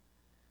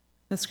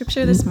The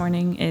scripture this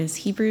morning is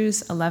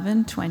Hebrews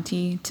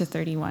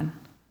 11:20-31.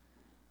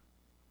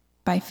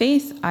 By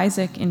faith,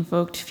 Isaac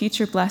invoked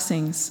future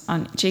blessings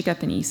on Jacob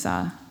and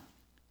Esau.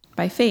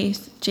 By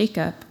faith,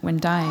 Jacob, when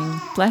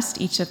dying, blessed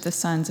each of the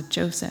sons of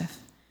Joseph,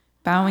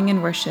 bowing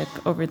in worship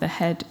over the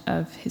head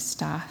of his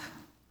staff.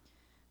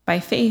 By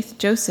faith,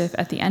 Joseph,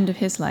 at the end of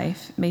his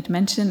life, made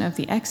mention of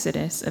the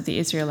exodus of the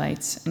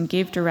Israelites and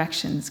gave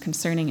directions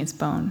concerning his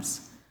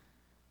bones.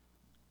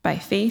 By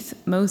faith,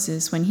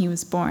 Moses, when he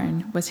was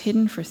born, was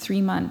hidden for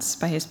 3 months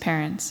by his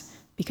parents,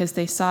 because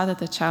they saw that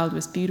the child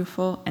was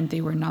beautiful and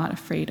they were not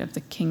afraid of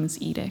the king's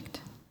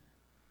edict.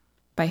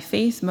 By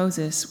faith,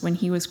 Moses, when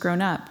he was grown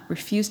up,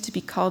 refused to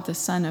be called the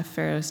son of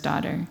Pharaoh's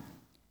daughter,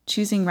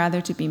 choosing rather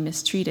to be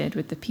mistreated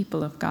with the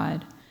people of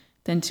God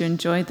than to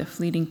enjoy the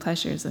fleeting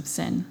pleasures of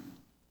sin.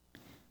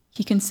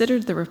 He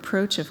considered the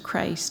reproach of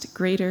Christ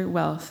greater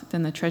wealth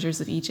than the treasures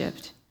of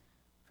Egypt,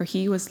 for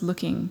he was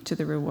looking to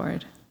the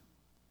reward.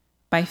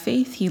 By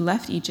faith he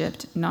left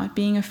Egypt, not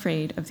being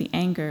afraid of the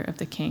anger of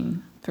the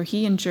king, for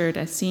he endured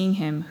as seeing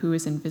him who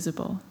is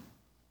invisible.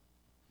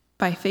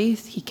 By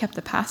faith he kept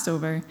the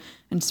Passover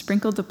and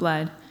sprinkled the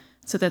blood,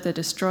 so that the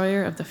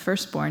destroyer of the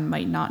firstborn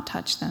might not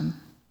touch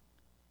them.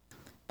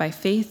 By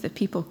faith the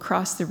people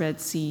crossed the Red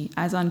Sea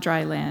as on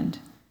dry land,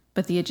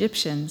 but the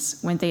Egyptians,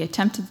 when they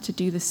attempted to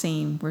do the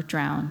same, were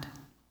drowned.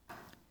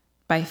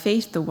 By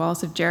faith the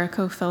walls of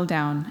Jericho fell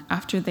down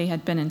after they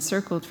had been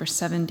encircled for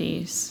 7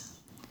 days.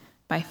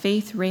 By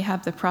faith,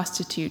 Rahab the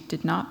prostitute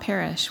did not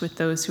perish with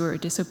those who were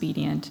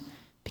disobedient,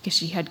 because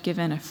she had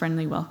given a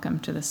friendly welcome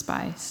to the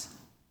spies.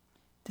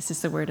 This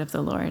is the word of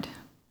the Lord.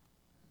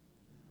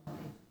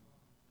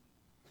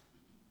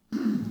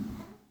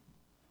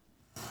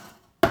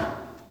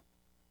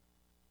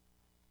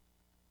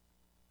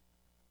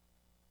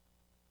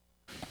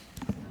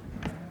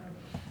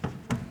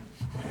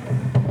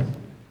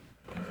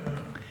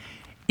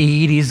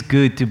 It is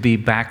good to be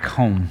back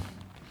home.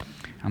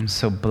 I'm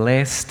so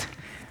blessed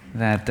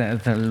that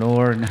the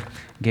Lord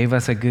gave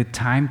us a good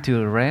time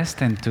to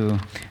rest and to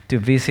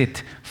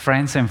visit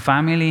friends and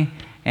family.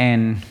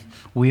 And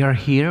we are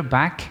here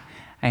back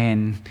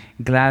and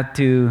glad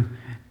to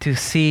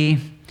see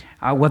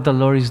what the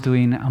Lord is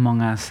doing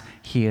among us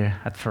here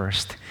at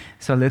First.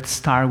 So let's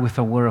start with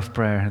a word of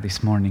prayer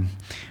this morning.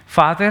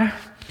 Father,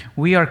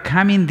 we are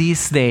coming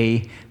this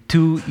day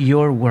to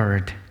your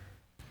word.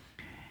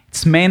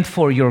 It's meant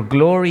for your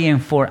glory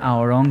and for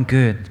our own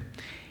good.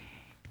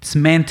 It's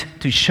meant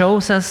to show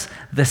us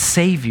the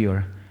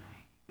Savior.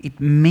 It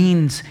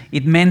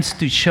meant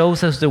to show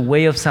us the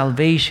way of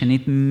salvation.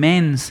 It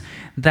means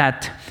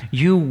that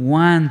you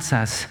want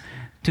us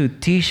to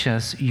teach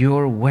us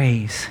your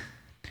ways.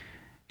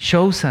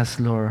 Shows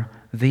us, Lord,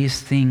 these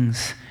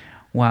things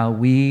while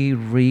we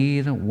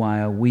read,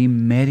 while we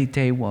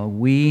meditate, while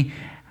we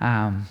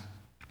come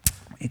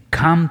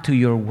to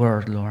your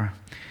word, Lord,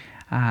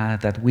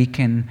 that we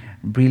can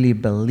really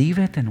believe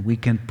it and we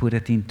can put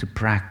it into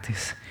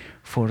practice.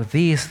 For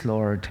this,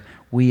 Lord,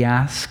 we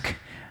ask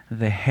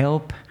the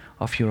help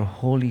of your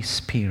Holy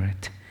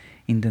Spirit.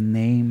 In the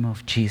name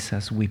of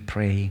Jesus, we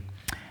pray.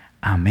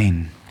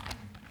 Amen.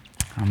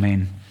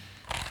 Amen.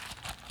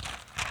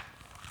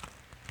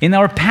 In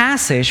our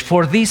passage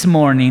for this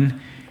morning,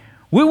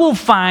 we will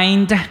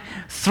find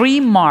 3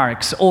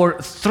 marks or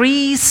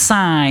 3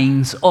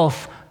 signs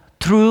of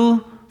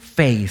true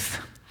faith.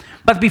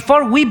 But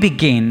before we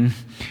begin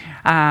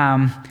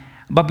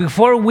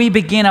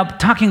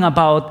talking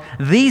about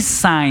these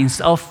signs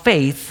of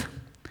faith,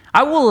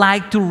 I would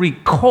like to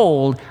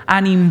recall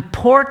an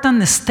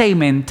important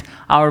statement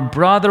our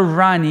brother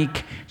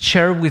Ranik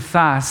shared with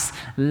us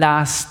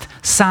last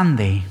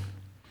Sunday.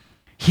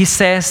 He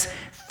says,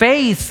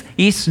 faith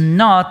is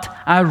not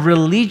a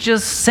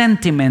religious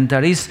sentiment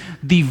that is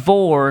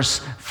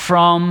divorced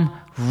from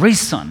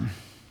reason.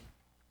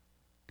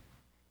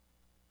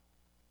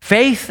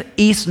 Faith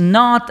is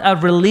not a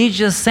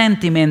religious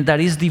sentiment that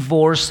is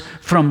divorced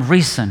from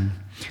reason.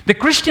 The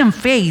Christian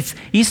faith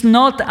is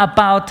not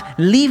about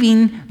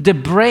leaving the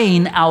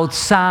brain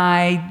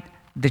outside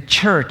the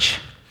church.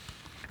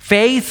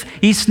 Faith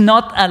is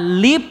not a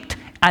leap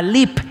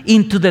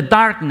into the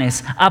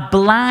darkness, a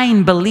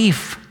blind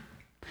belief.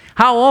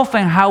 How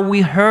often have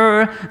we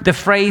heard the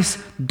phrase,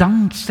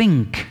 don't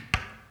think,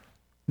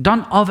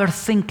 don't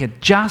overthink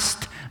it,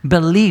 just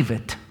believe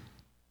it.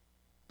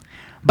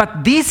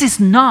 But this is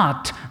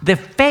not the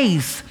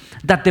faith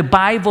that the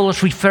Bible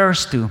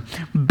refers to.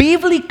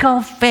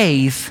 Biblical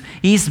faith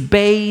is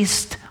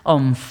based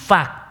on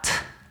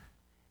fact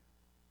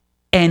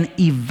and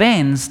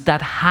events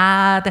that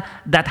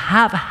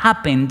have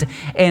happened,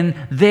 and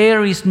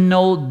there is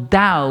no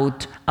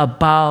doubt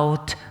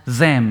about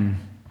them.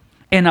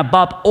 And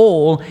above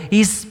all,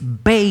 is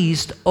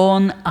based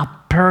on a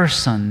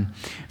person.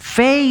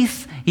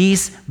 Faith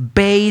is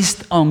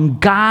based on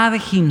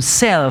God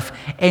Himself,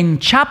 and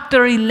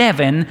chapter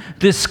 11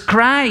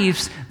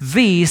 describes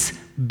this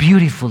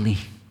beautifully.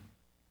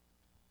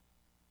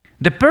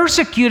 The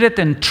persecuted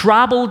and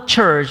troubled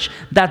church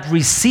that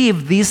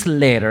received this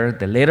letter,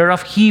 the letter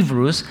of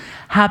Hebrews,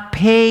 had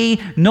paid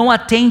no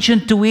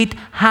attention to it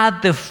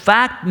had the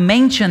fact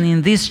mentioned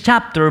in this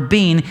chapter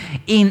been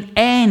in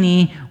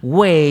any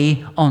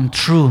way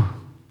untrue.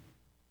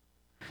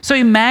 So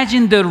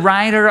imagine the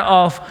writer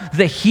of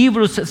the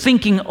Hebrews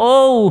thinking,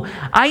 oh,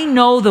 I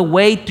know the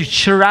way to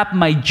cheer up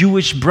my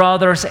Jewish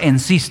brothers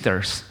and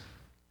sisters.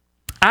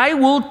 I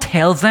will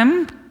tell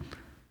them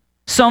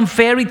some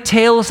fairy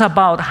tales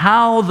about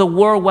how the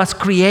world was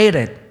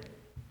created.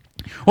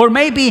 Or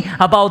maybe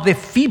about the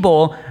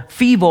feeble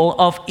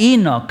of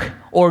Enoch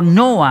or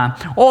Noah,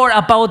 or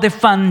about the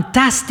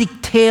fantastic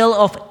tale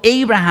of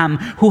Abraham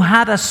who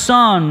had a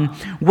son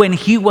when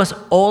he was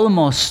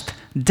almost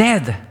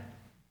dead.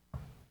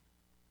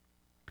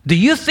 Do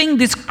you think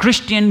this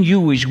Christian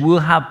Jewish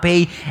will have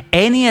paid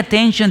any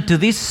attention to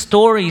these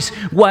stories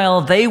while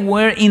they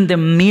were in the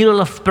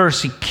middle of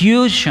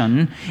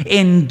persecution,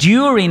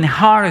 enduring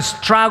hard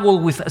struggle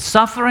with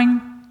suffering?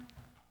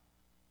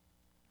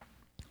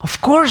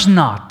 Of course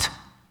not.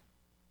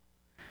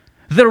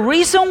 The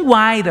reason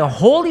why the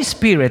Holy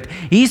Spirit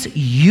is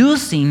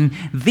using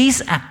these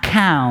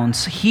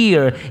accounts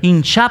here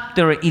in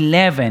chapter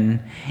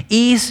 11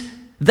 is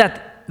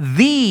that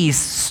these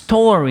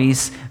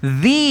stories,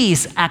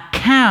 these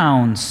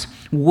accounts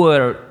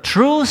were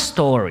true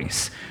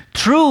stories,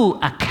 true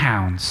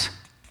accounts.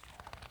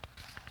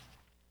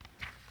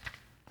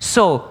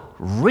 So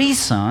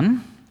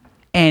reason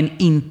and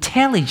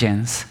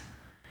intelligence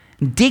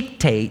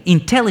dictate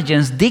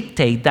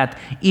that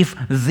if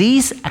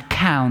these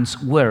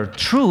accounts were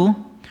true,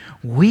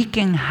 we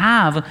can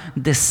have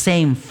the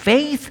same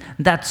faith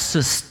that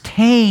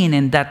sustained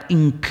and that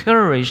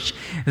encouraged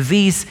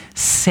these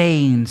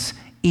saints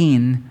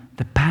in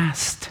the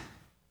past.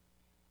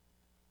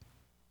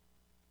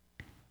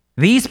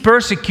 These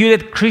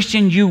persecuted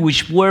Christian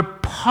Jews were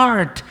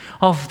part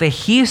of the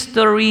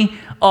history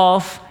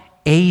of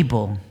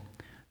Abel,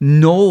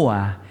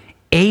 Noah,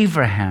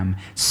 Abraham,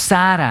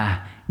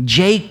 Sarah,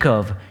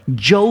 Jacob,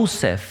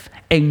 Joseph,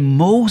 and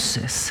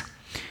Moses.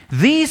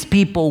 These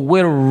people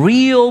were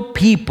real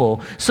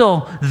people.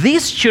 So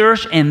this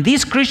church and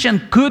this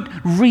Christian could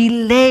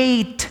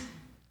relate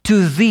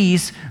to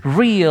these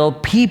real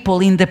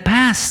people in the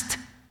past.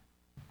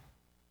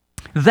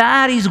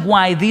 That is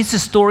why these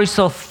stories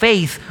of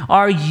faith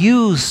are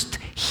used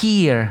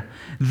here.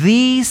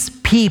 These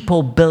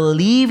people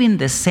believe in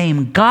the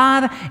same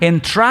God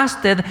and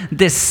trusted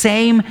the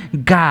same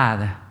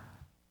God.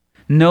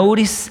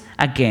 Notice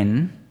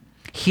again,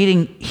 here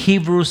in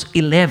Hebrews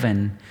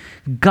 11,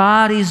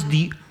 God is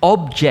the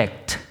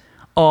object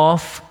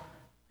of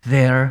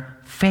their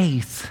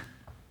faith.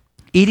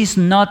 It is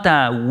not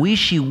a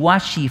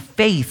wishy-washy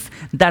faith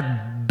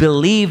that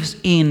believes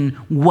in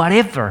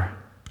whatever.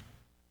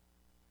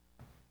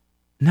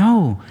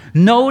 No.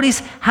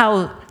 Notice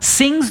how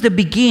since the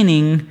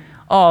beginning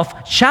of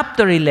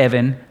chapter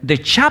 11, the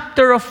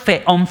chapter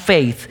on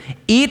faith,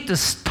 it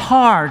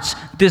starts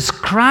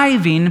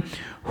describing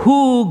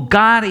who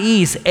God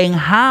is and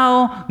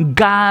how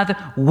God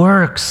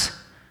works.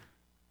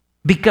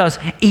 Because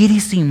it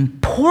is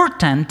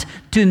important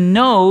to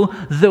know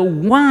the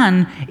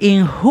one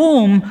in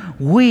whom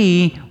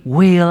we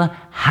will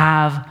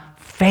have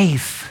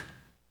faith.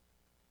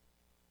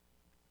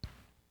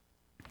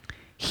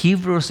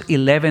 Hebrews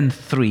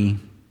 11:3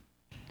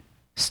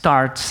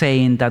 starts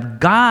saying that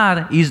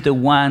God is the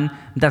one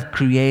that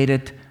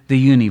created the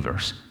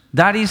universe.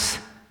 That is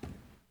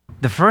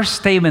the first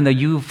statement that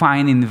you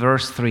find in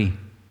verse 3.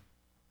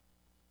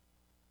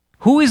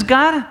 Who is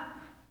God?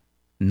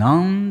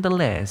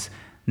 Nonetheless,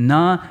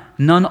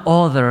 none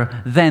other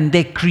than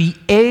the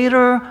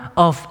creator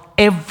of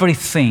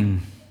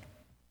everything.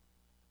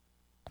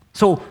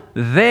 So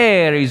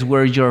there is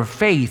where your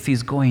faith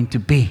is going to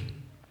be.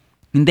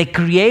 In the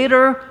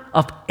creator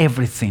of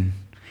everything.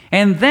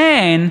 And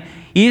then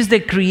is the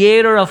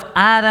creator of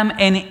Adam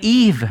and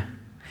Eve.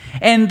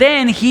 And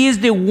then he is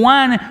the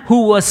one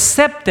who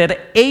accepted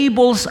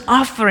Abel's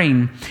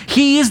offering.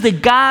 He is the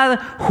God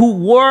who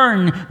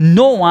warned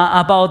Noah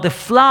about the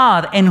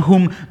flood and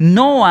whom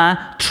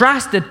Noah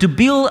trusted to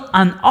build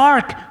an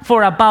ark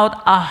for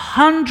about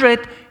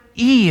 100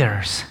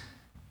 years.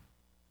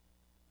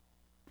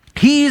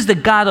 He is the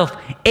God of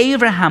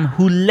Abraham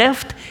who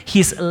left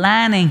his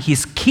land and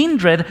his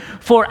kindred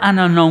for an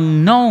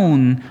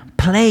unknown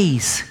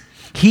place.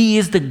 He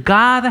is the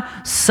God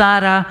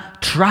Sarah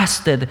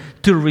trusted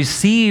to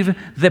receive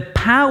the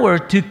power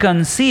to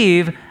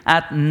conceive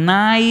at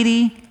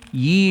 90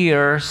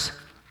 years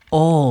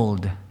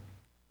old.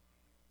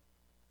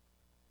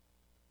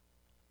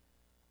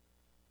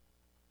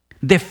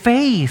 The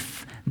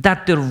faith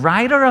that the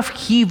writer of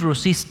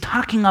Hebrews is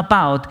talking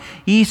about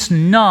is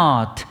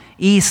not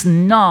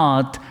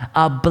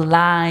a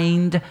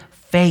blind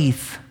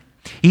faith.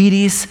 It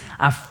is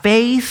a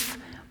faith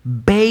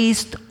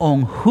based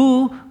on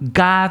who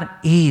God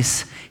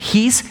is,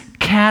 His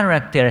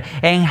character,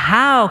 and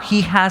how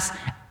He has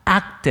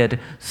acted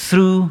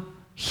through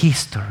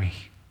history.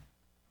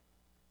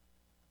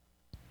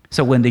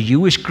 So when the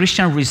Jewish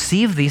Christian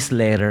received this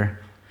letter,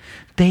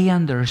 they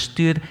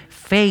understood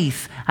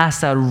faith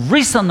as a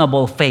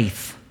reasonable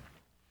faith,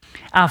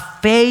 a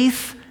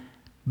faith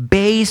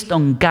based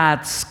on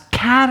God's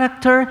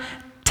character,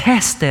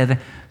 tested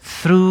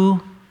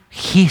through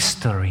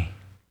history.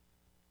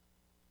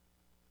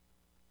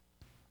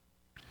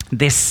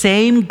 The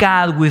same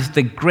God with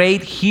the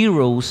great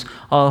heroes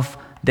of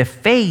the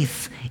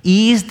faith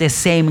is the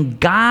same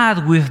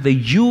God with the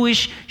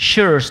Jewish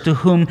church to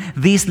whom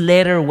this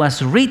letter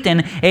was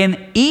written, and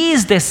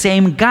is the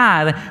same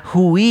God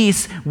who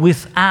is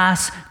with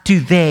us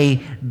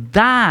today.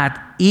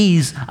 That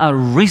is a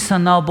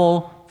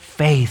reasonable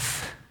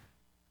faith.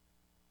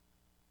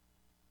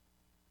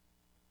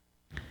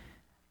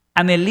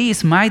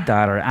 Annelise, my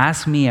daughter,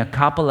 asked me a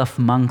couple of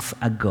months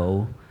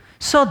ago,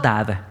 "So,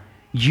 Dad,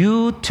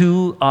 you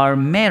two are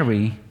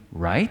married,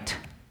 right?"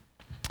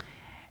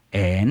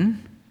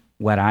 And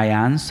what I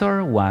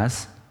answered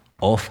was,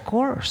 "Of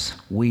course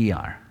we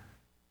are."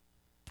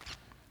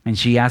 And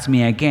she asked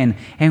me again,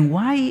 "And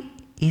why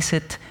is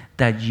it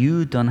that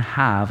you don't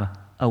have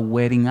a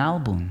wedding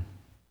album?"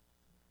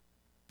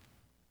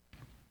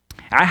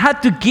 I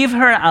had to give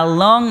her a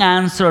long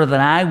answer that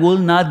I will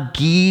not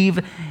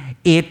give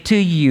it to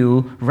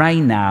you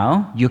right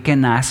now. You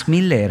can ask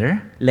me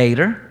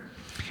later.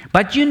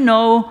 But you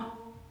know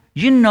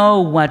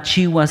what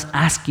she was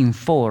asking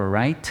for,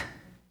 right?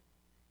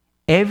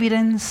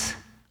 Evidence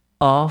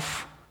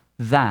of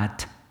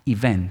that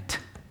event.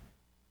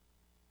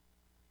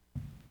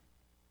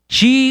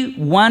 She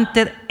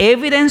wanted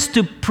evidence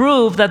to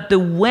prove that the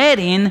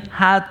wedding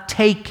had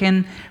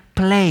taken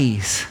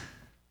place.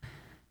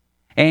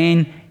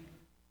 And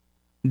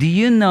do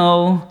you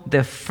know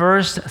the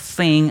first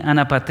thing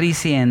Ana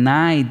Patricia and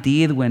I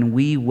did when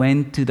we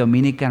went to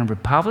Dominican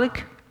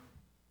Republic?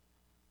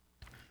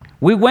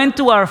 We went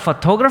to our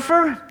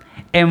photographer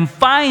and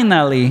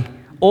finally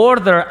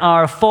ordered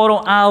our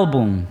photo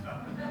album.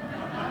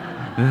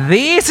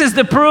 This is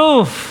the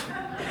proof.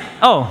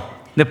 Oh,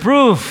 the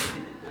proof.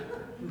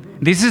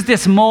 This is the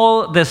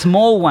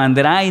small one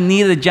that I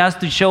needed just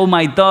to show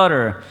my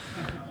daughter.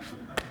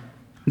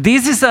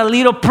 This is a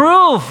little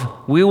proof.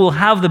 We will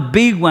have the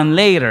big one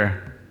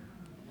later.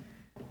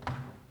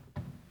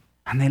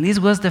 And Elise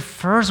was the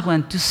first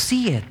one to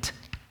see it.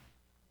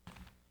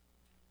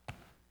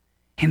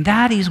 And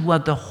that is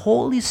what the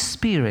Holy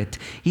Spirit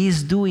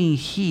is doing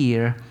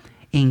here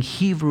in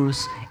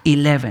Hebrews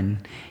 11.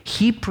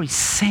 He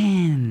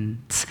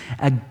presents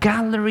a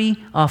gallery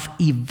of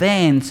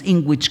events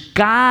in which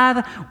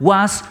God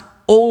was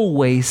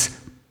always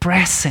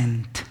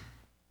present.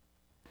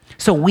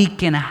 So we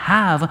can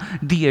have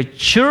the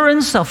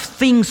assurance of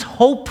things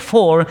hoped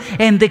for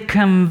and the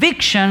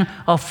conviction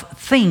of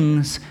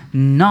things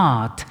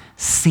not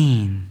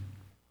seen.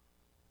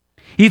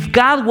 If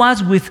God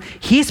was with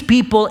his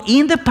people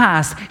in the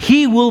past,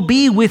 he will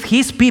be with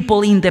his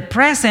people in the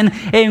present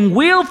and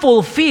will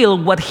fulfill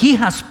what he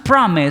has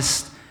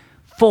promised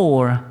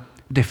for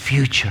the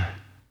future.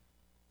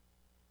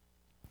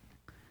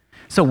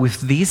 So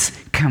with this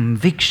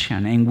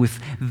conviction and with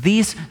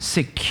this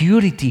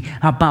security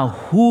about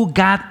who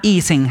God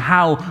is and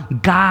how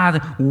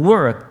God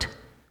worked,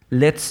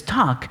 let's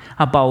talk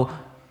about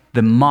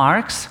the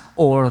marks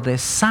or the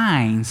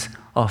signs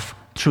of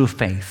true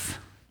faith.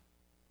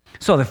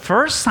 So the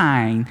first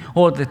sign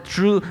or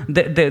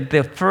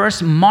the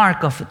first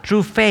mark of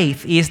true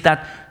faith is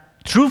that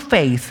true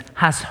faith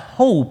has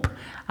hope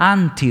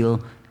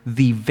until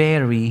the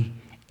very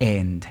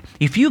end.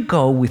 If you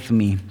go with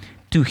me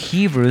to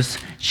Hebrews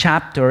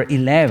chapter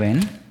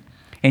 11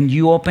 and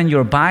you open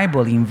your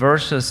Bible in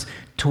verses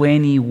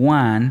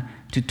 21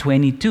 to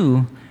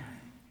 22,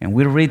 and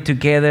we'll read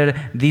together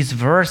these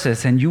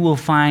verses, and you will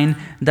find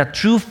that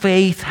true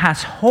faith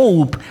has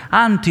hope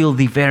until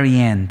the very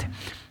end.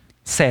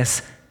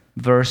 Says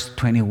verse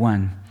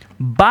 21,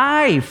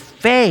 by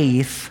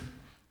faith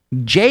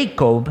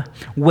Jacob,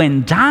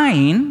 when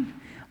dying,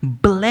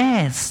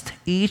 blessed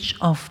each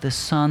of the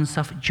sons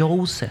of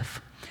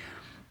Joseph,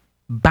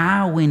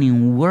 bowing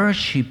in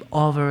worship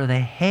over the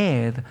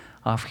head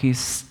of his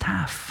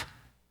staff.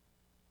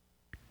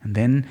 And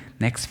then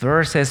next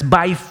verse says,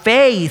 by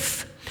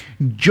faith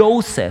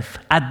Joseph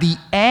at the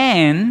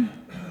end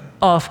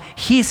of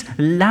his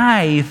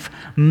life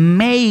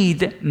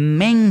made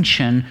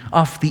mention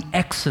of the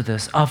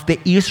exodus of the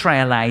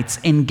Israelites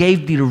and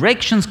gave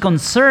directions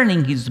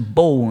concerning his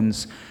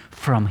bones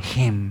from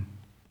him.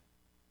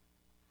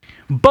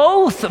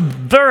 Both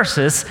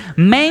verses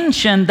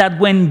mention that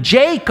when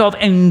Jacob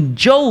and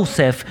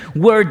Joseph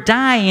were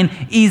dying,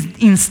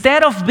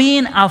 instead of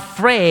being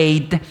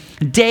afraid,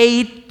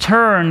 they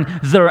turned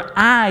their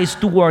eyes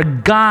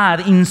toward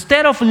God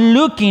instead of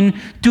looking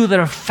to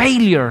their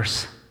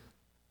failures.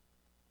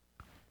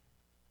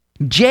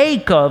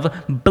 Jacob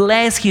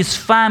blessed his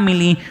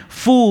family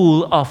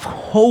full of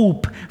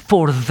hope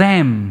for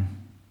them.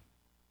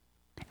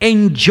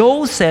 And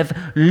Joseph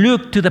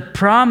looked to the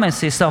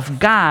promises of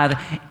God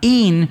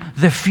in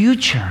the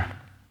future.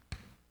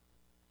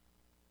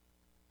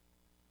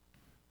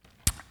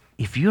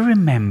 If you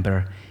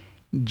remember,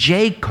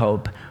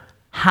 Jacob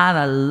had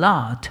a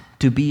lot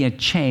to be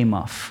ashamed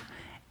of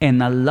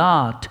and a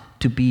lot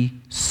to be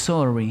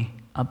sorry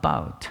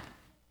about.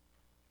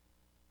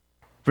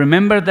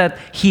 Remember that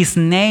his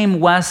name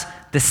was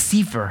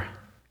deceiver,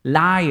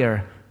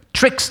 liar,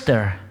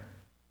 trickster.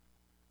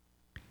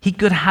 He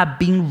could have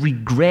been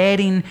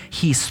regretting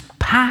his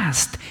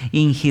past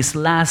in his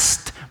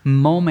last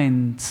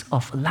moments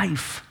of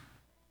life.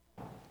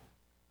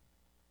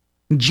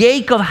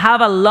 Jacob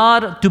had a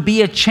lot to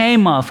be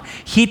ashamed of.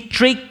 He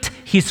tricked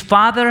his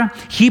father.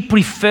 He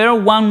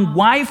preferred one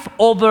wife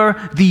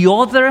over the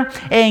other,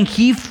 and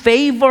he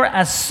favored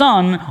a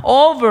son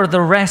over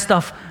the rest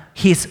of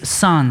his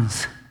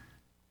sons.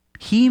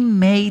 He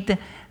made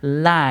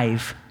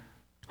life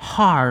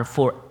hard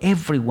for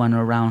everyone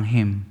around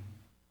him.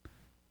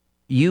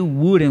 You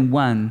wouldn't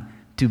want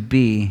to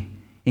be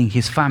in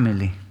his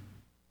family.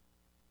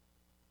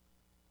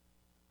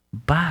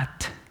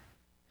 But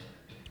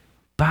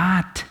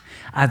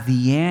at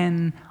the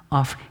end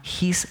of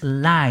his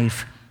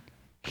life,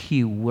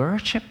 he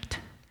worshiped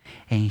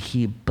and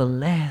he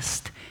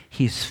blessed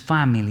his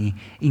family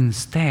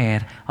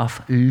instead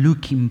of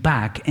looking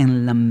back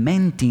and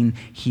lamenting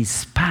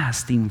his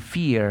past in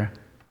fear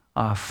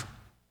of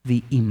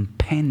the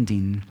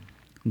impending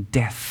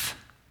death.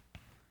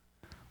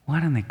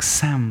 What an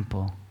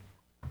example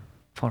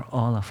for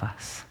all of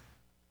us.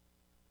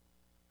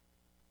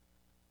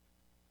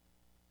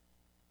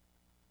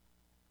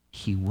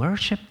 He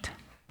worshiped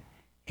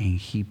and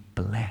he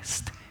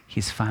blessed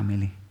his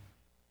family.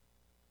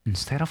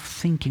 Instead of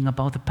thinking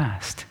about the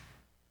past,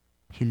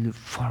 he looked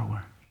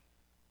forward.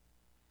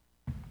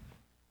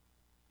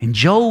 And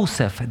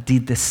Joseph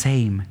did the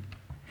same.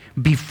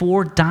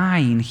 Before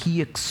dying,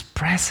 he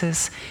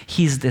expresses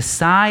his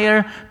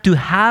desire to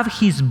have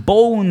his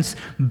bones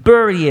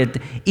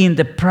buried in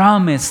the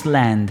promised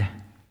land.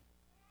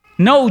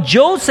 No,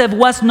 Joseph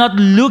was not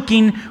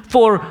looking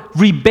for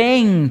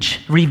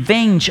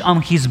revenge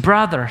on his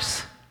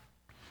brothers.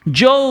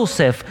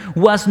 Joseph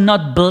was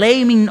not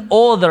blaming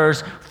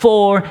others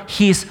for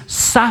his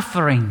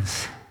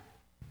sufferings.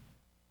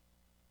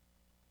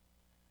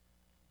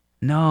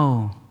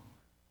 No.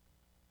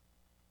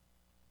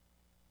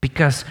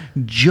 Because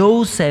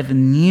Joseph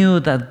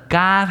knew that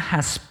God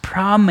has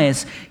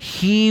promised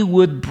he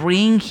would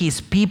bring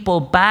his people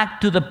back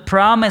to the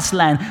promised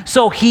land.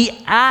 So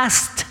he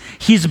asked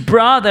his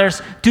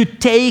brothers to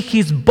take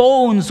his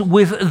bones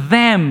with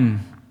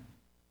them.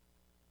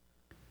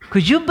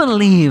 Could you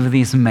believe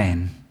this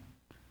man?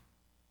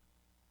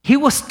 He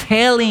was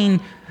telling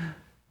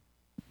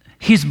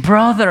his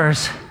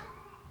brothers,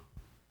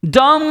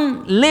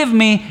 don't leave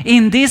me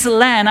in this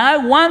land. I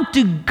want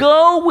to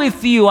go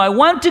with you. I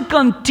want to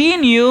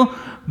continue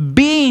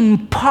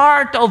being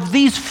part of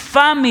this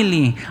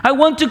family. I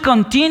want to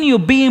continue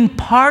being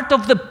part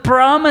of the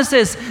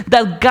promises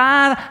that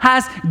God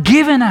has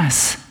given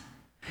us.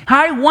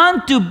 I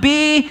want to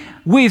be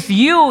with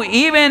you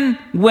even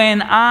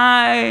when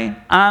I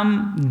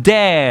am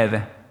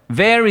dead,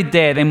 very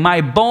dead, and my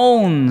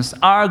bones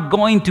are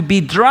going to be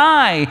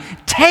dry.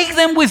 Take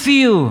them with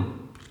you.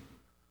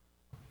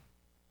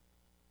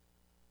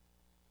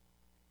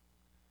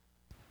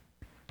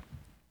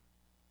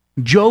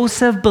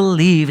 Joseph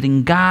believed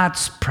in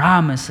God's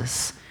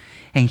promises,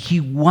 and he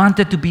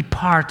wanted to be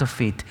part of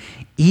it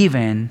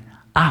even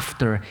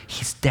after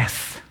his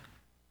death.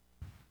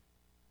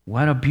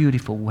 What a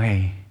beautiful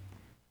way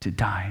to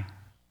die.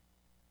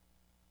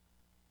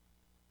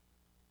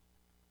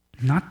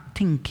 Not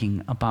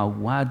thinking about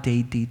what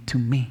they did to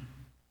me,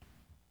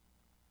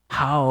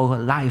 how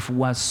life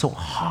was so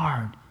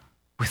hard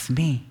with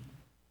me,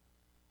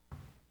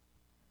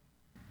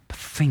 but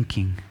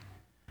thinking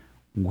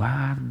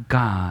what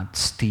God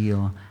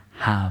still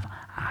have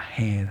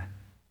ahead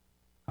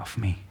of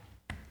me.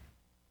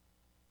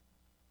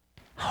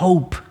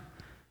 Hope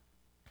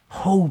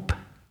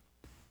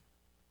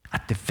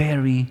at the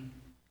very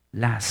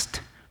last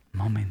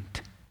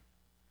moment.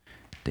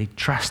 They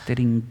trusted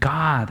in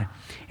God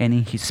and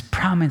in His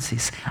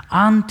promises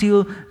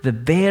until the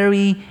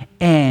very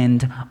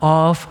end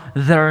of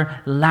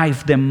their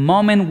life, the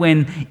moment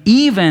when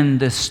even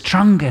the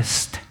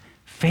strongest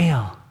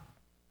fail.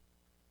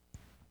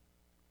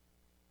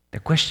 The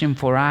question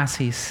for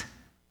us is,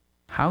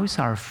 how is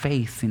our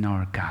faith in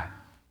our God?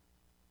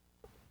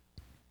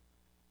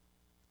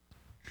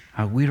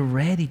 Are we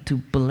ready to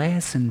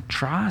bless and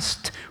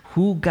trust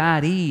who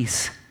God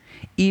is,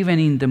 even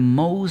in the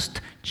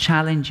most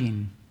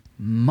challenging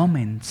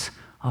moments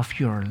of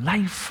your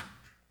life?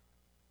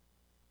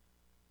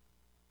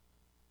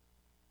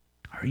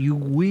 Are you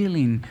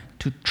willing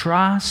to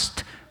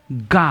trust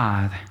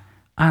God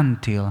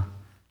until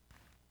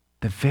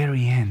the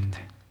very end?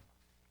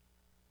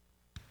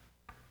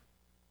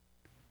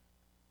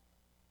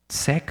 The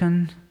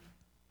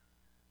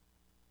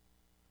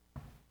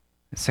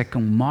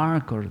second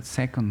mark or the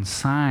second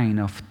sign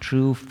of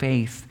true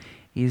faith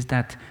is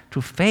that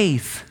true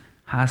faith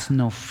has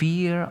no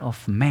fear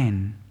of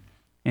men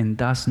and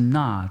does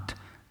not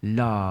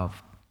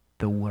love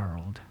the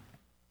world.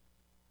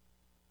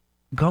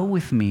 Go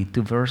with me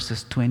to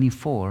verses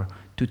 24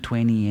 to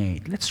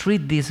 28. Let's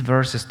read these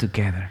verses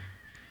together.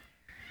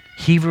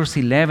 Hebrews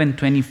 11,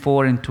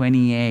 24 and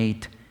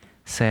 28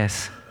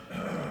 says,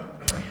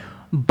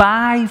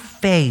 by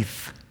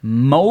faith,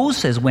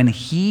 Moses, when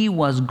he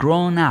was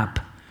grown up,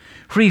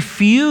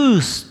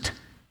 refused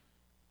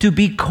to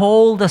be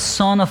called the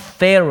son of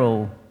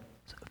Pharaoh's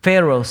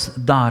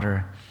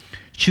daughter,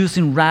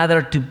 choosing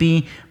rather to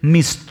be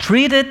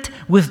mistreated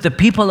with the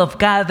people of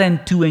God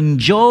than to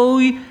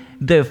enjoy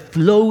the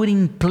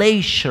floating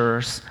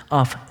pleasures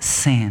of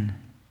sin.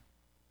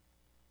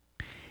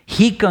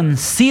 He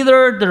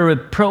considered the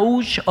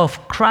reproach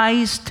of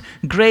Christ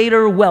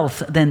greater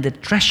wealth than the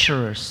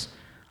treasures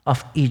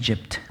of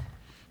Egypt,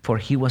 for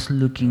he was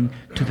looking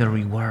to the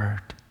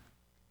reward.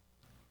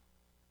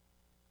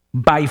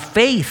 By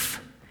faith,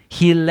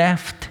 he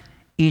left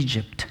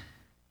Egypt.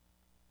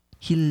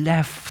 He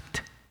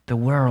left the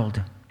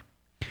world,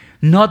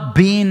 not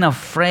being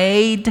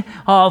afraid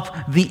of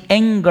the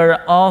anger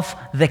of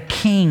the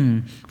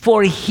king,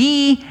 for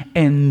he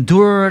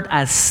endured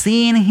as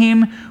seeing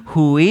him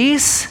who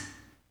is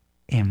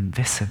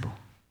invisible.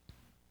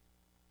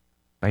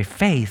 By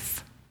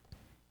faith,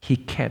 he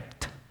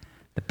kept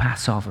the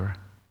Passover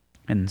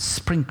and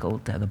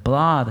sprinkled the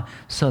blood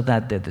so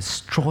that the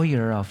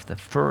destroyer of the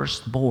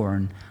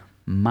firstborn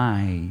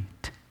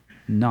might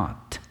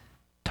not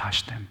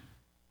touch them.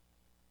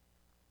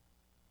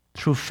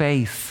 Through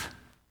faith,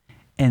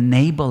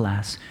 enable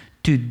us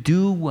to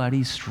do what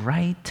is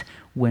right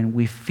when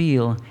we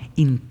feel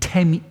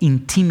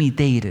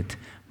intimidated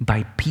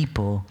by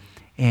people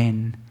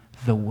in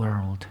the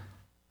world.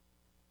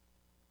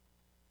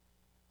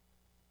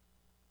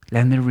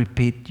 Let me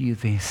repeat you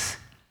this.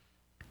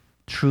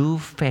 True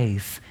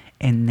faith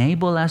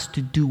enable us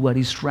to do what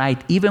is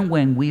right even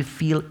when we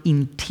feel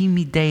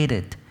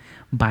intimidated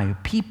by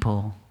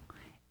people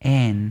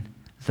and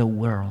the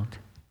world.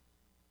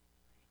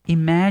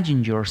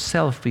 Imagine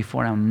yourself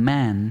before a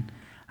man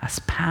as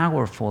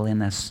powerful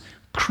and as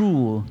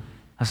cruel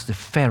as the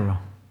Pharaoh.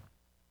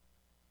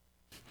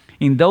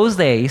 In those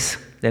days,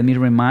 let me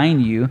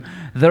remind you,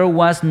 there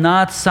was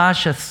not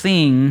such a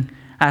thing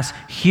as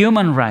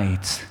human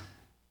rights.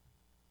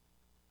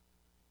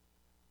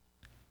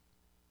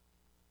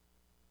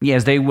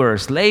 Yes, they were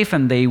slave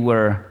and they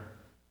were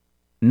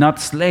not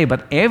slave,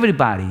 but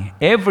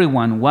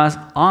everyone was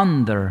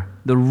under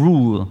the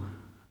rule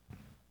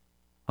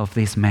of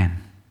this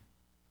man.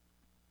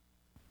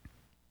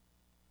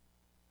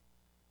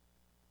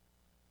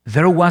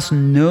 There was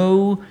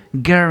no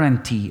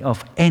guarantee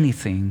of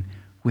anything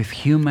with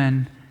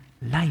human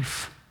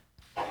life.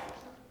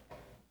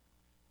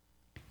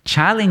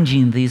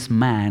 Challenging this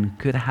man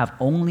could have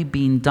only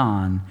been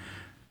done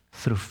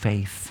through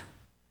faith,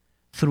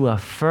 through a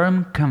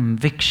firm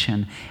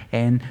conviction,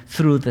 and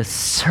through the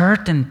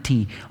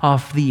certainty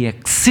of the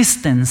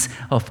existence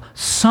of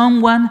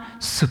someone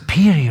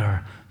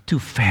superior to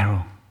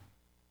Pharaoh,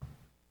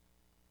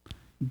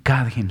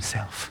 God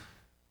Himself.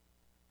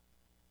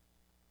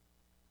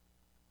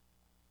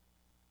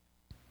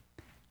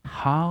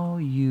 How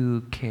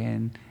you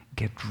can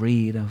get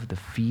rid of the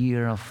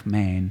fear of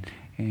man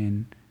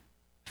and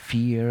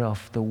fear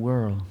of the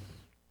world?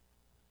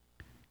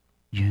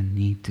 You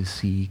need to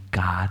see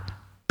God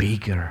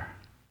bigger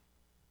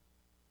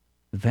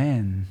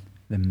than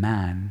the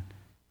man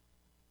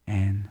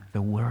and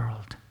the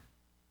world.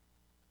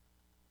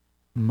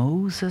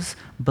 Moses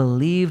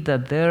believed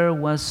that there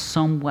was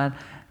someone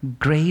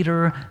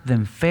greater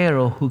than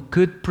Pharaoh who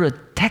could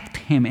protect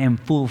him and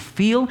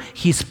fulfill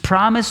his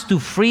promise to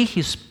free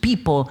his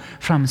people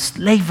from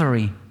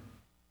slavery.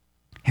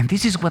 And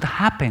this is what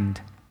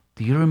happened.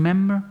 Do you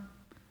remember?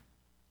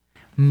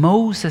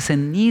 Moses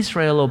and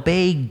Israel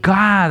obeyed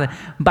God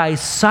by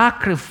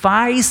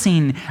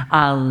sacrificing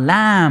a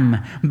lamb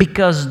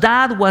because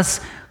that was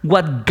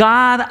what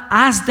God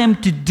asked them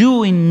to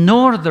do in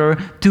order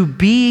to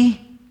be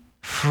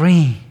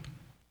free.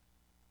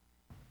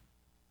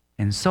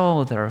 And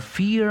so their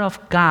fear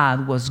of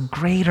God was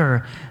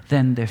greater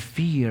than the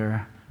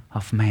fear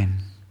of men.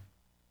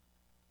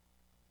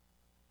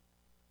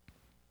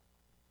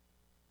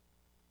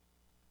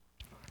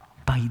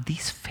 By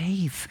this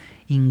faith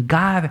in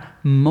God,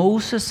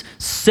 Moses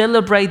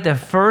celebrated the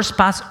first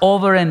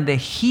Passover in the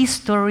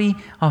history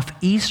of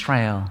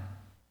Israel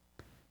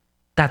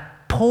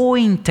that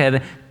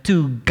pointed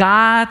to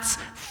God's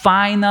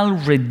final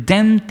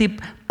redemptive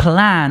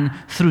plan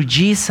through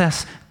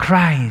Jesus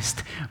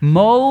Christ.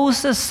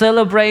 Moses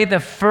celebrated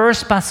the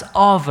first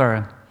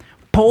Passover,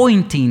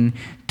 pointing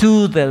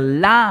to the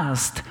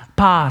last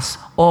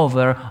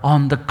Passover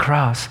on the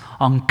cross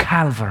on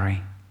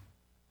Calvary.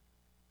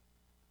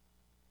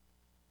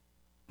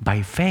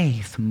 By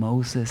faith,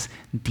 Moses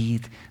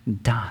did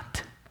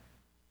that.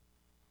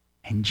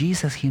 And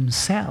Jesus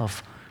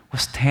himself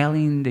was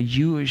telling the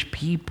Jewish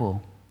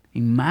people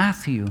in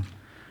Matthew,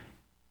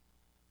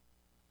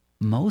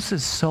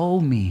 Moses saw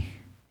me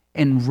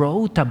and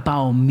wrote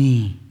about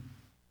me,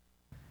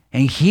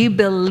 and he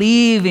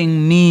believed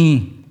in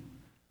me.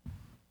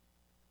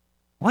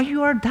 Why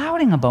you are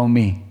doubting about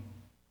me?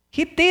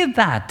 He did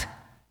that.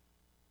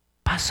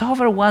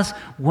 Passover was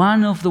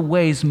one of the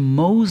ways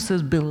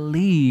Moses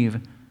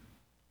believed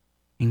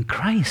in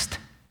Christ.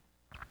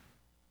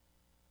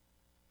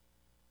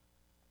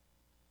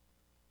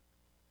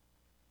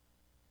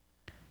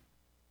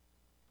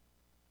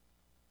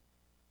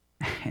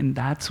 And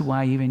that's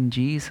why even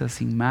Jesus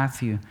in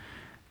Matthew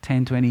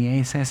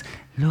 10:28 says,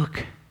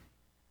 look,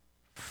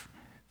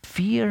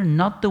 fear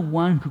not the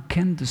one who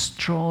can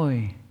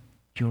destroy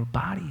your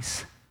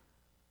bodies.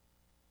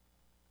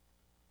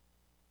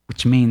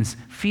 Which means,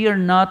 fear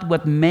not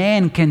what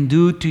man can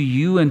do to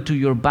you and to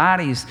your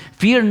bodies.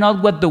 Fear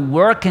not what the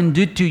world can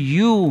do to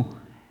you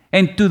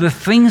and to the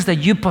things that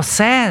you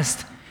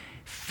possess.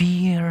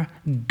 Fear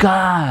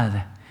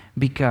God,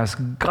 because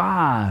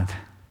God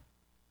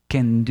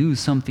can do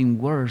something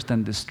worse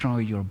than destroy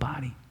your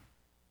body.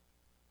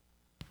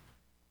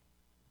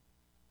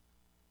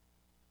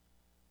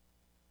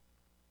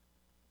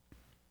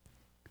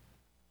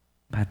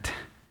 But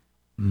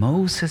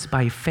Moses,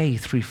 by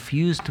faith,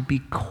 refused to be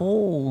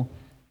called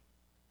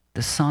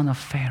the son of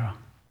Pharaoh.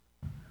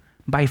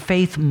 By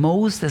faith,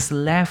 Moses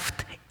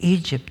left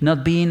Egypt,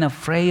 not being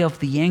afraid of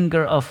the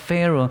anger of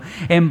Pharaoh.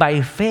 And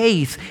by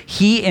faith,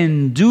 he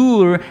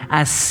endured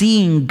as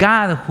seeing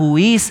God who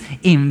is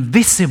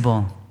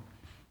invisible.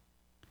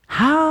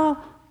 How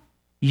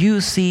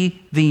you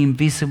see the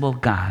invisible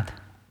God?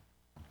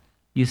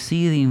 You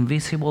see the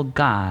invisible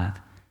God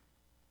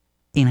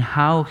in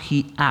how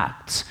he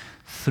acts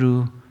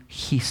through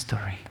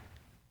history.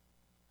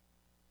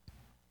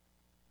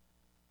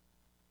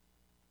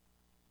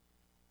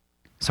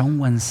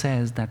 Someone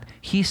says that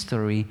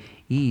history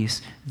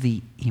is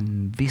the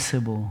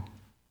invisible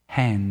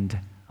hand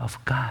of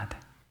God.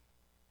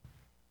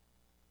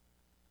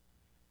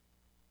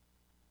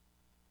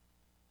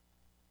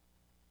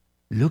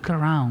 Look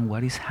around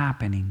what is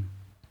happening.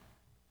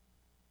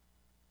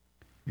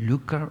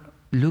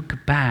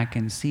 Look back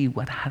and see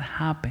what had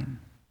happened.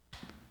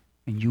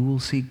 And you will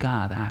see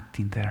God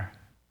acting there.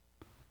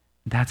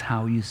 That's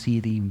how you see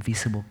the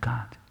invisible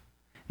God.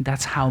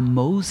 That's how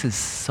Moses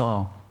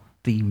saw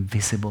the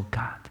invisible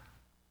God.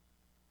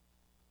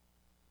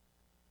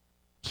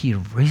 He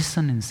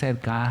reasoned and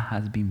said, God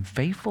has been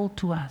faithful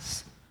to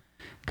us.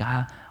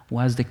 God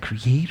was the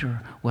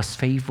creator, was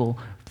faithful,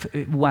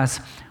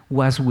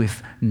 was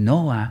with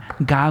Noah.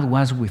 God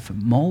was with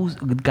Moses.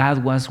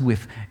 God was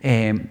with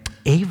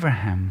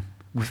Abraham,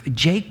 with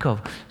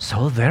Jacob.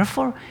 So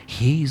therefore,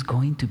 he is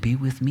going to be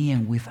with me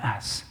and with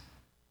us.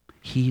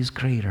 He is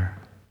greater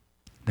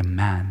than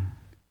man,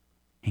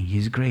 and he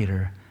is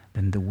greater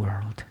than the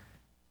world.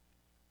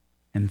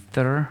 And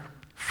third,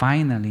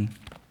 finally,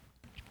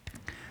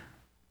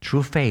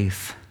 true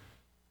faith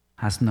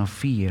has no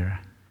fear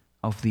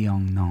of the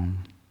unknown.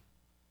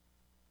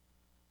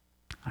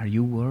 Are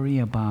you worried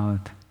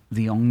about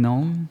the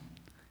unknown?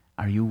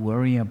 Are you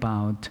worried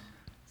about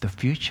the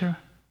future?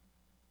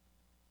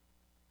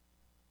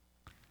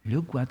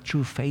 Look what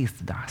true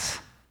faith does.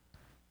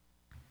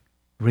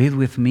 Read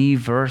with me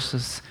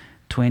verses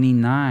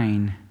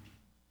 29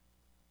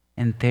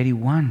 and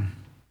 31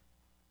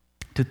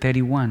 to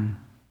 31.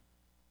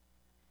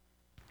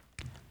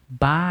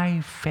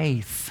 By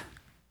faith,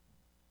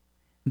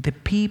 the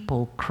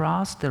people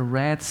crossed the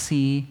Red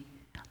Sea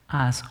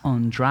as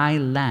on dry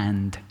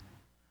land,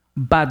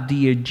 but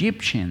the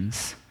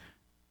Egyptians,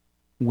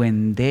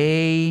 when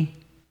they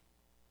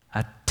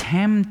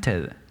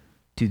attempted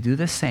to do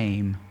the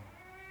same,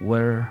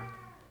 were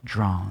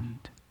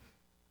drowned.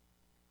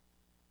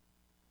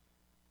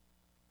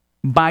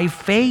 By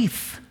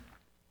faith,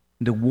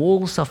 the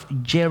walls of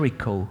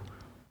Jericho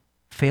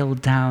fell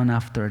down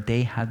after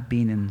they had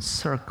been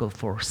encircled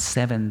for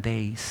 7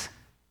 days.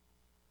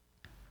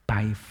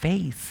 By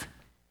faith,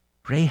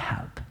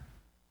 Rahab,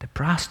 the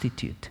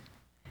prostitute,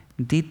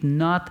 did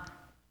not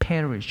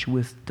perish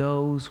with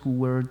those who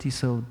were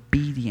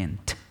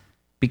disobedient,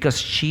 because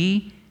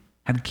she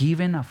had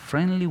given a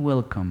friendly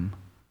welcome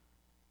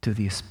to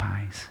the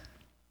spies.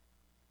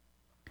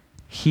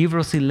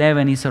 Hebrews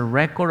 11 is a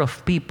record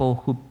of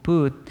people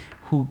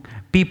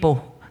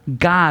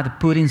God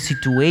put in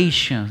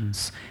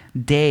situations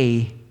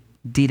they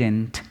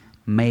didn't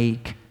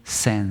make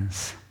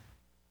sense.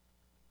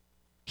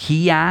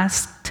 He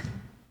asked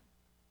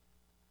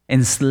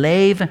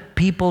enslaved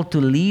people to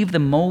leave the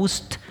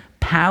most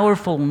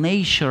powerful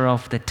nation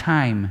of the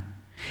time.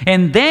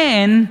 And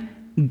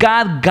then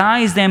God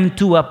guides them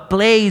to a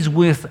place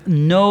with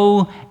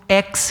no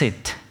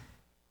exit.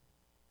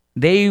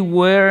 They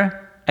were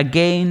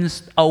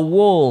against a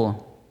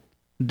wall,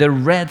 the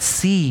Red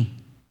Sea.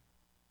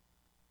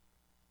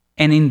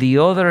 And in the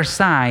other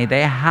side,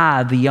 they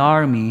had the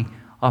army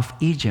of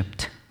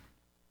Egypt.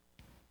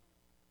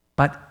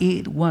 But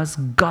it was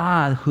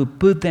God who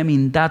put them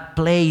in that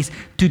place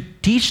to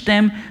teach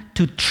them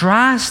to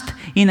trust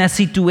in a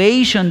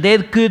situation they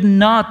could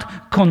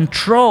not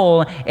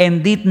control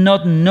and did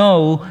not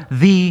know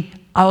the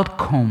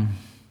outcome.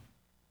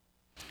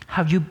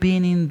 Have you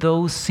been in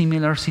those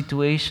similar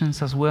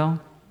situations as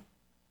well?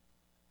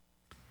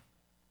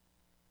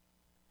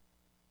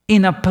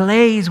 In a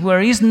place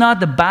where it's not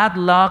the bad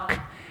luck,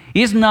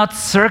 It's not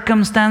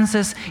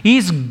circumstances.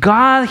 It's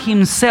God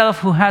Himself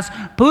who has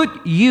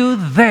put you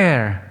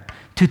there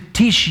to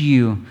teach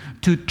you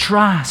to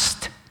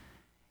trust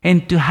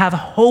and to have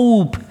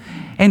hope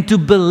and to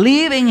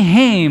believe in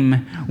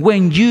Him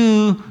when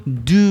you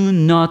do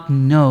not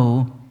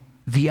know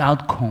the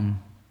outcome.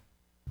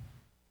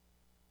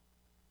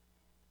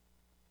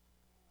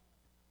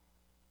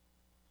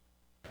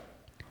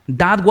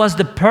 That was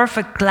the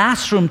perfect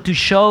classroom to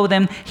show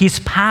them His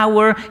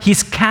power,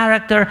 His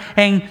character,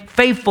 and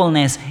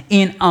faithfulness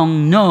in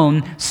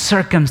unknown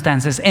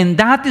circumstances. And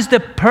that is the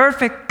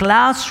perfect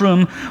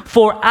classroom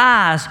for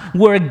us,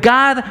 where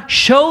God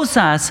shows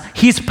us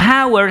His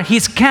power,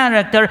 His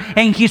character,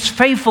 and His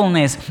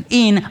faithfulness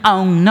in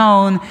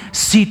unknown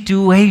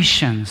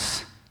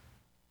situations.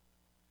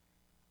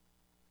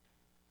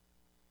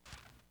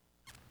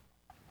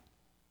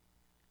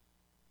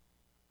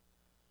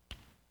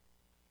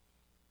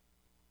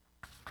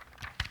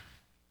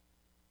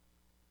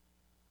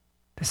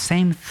 The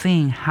same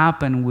thing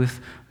happened with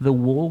the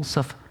walls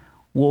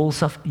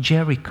of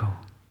Jericho.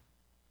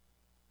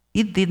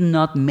 It did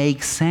not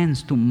make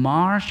sense to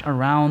march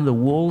around the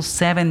walls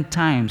 7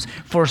 times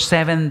for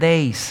 7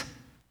 days.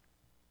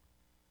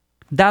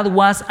 That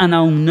was an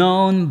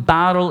unknown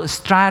battle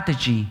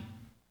strategy.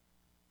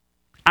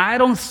 I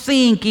don't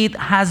think it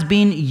has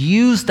been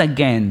used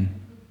again.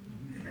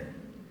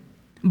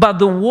 But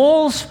the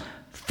walls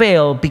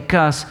fell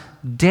because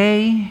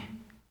they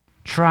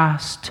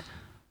trust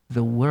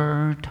the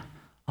Word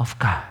of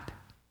God.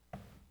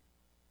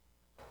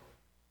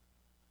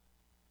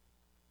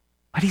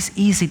 But it's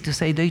easy to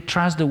say they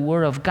trust the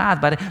Word of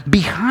God, but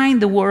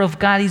behind the Word of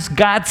God is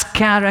God's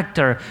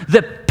character,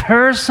 the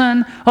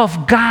person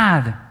of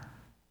God.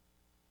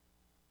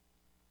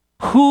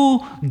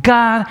 Who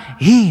God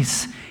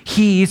is.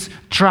 He is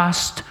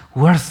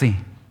trustworthy.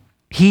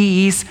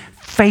 He is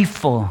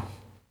faithful.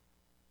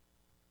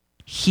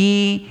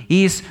 He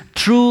is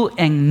true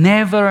and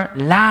never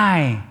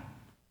lie.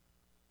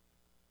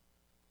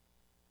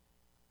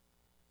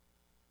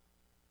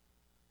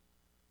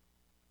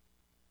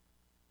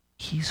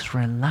 He's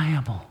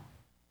reliable.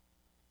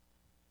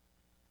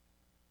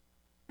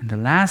 And the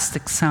last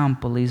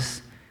example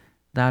is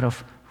that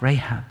of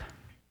Rahab.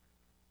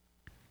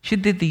 She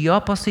did the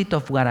opposite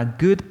of what a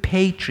good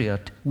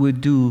patriot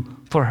would do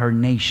for her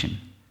nation.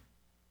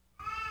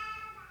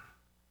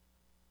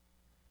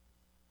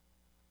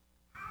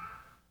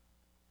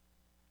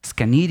 As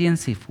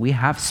Canadians, if we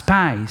have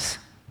spies,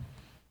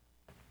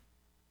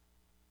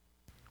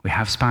 we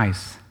have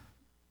spies.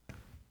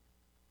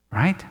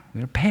 Right?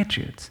 We're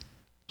patriots.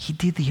 He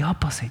did the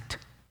opposite.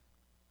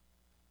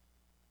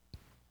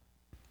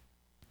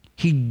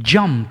 He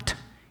jumped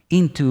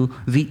into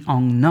the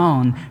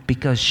unknown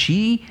because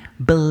she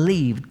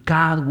believed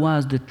God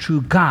was the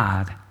true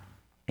God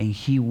and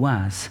He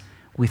was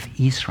with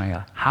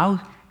Israel. How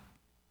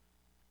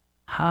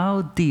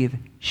did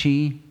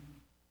she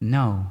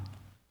know?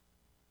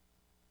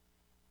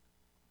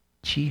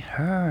 She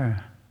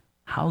heard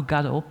how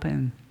God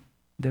opened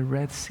the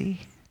Red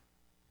Sea.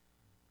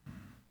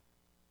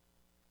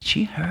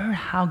 She heard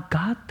how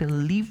God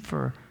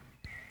delivered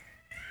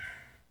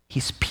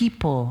His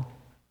people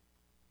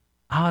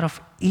out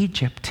of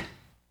Egypt.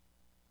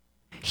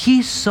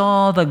 He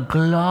saw the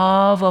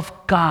glove of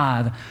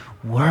God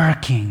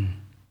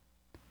working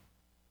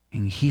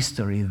in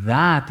history.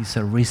 That is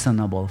a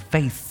reasonable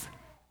faith.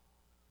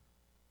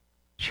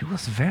 She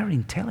was very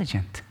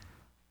intelligent.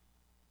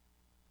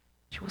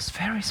 She was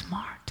very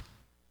smart.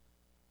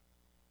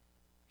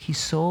 He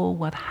saw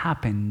what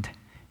happened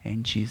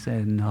and she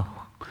said, no.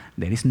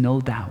 There is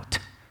no doubt.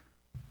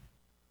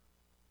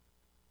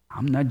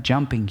 I'm not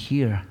jumping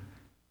here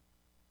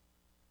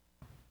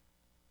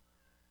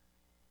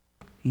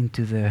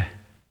into the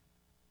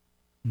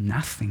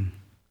nothing.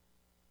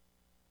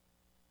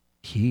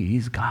 He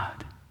is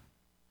God.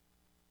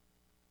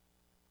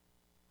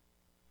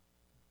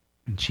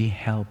 And she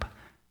helped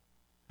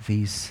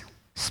these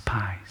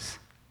spies.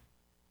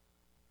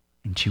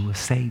 And she was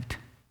saved.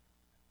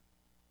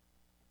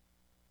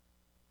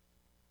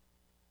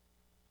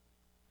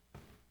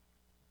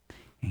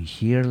 And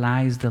here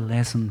lies the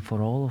lesson for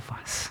all of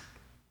us.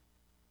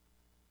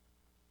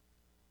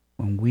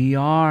 When we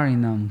are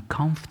in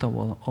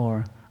uncomfortable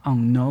or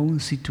unknown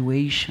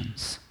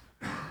situations,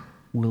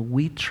 will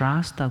we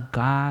trust that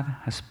God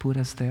has put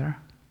us there?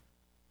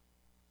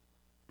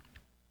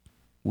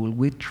 Will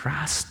we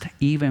trust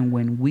even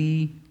when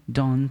we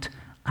don't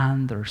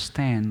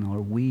understand or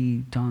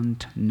we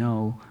don't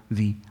know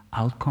the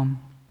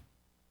outcome?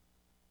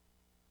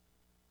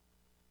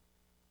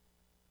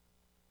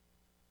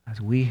 As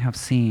we have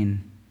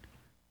seen,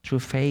 true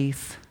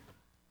faith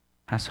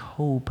has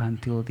hope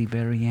until the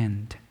very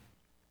end.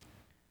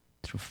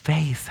 True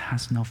faith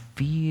has no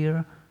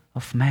fear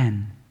of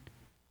man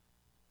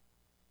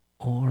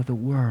or the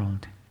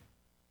world.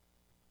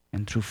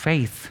 And true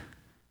faith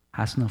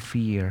has no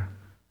fear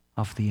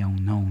of the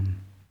unknown.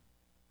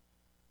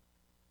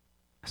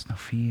 Has no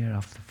fear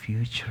of the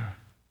future.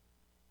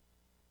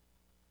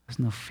 Has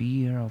no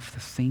fear of the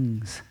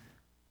things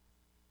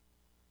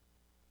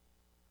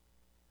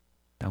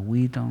that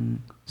we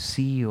don't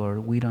see or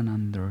we don't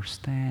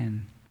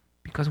understand,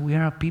 because we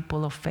are a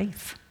people of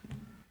faith.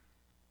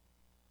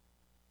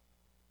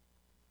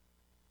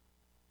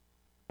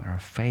 But our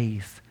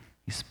faith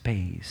is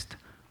based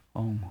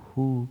on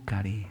who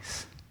God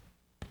is.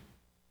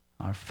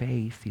 Our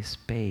faith is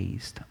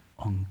based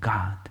on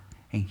God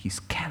and His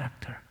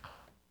character.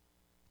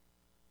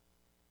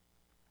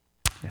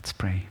 Let's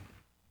pray.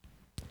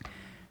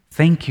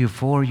 Thank you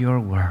for your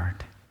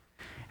word.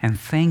 And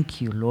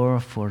thank you,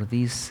 Lord, for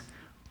this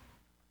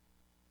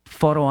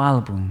photo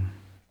album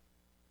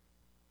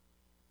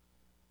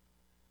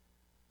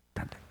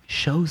that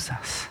shows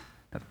us,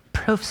 that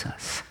proves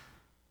us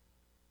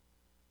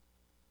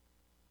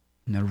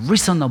in a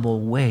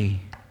reasonable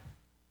way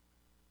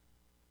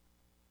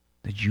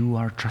that you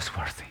are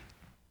trustworthy.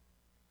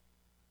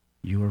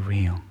 You are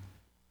real.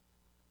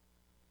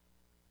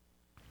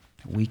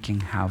 We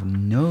can have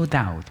no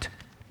doubt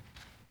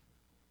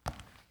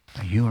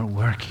that you are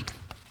working,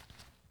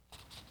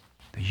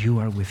 that you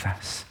are with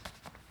us.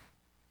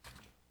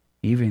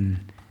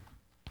 Even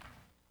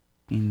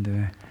in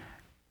the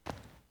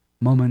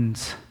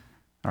moments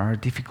that are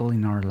difficult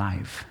in our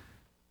life,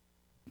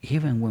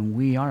 even when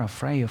we are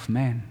afraid of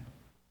men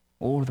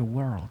or the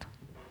world,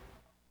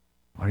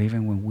 or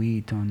even when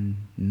we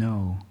don't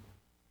know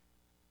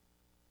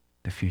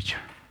the future.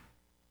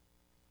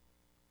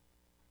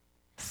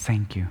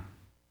 Thank you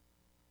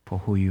for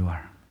who you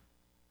are.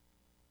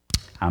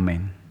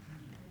 Amen.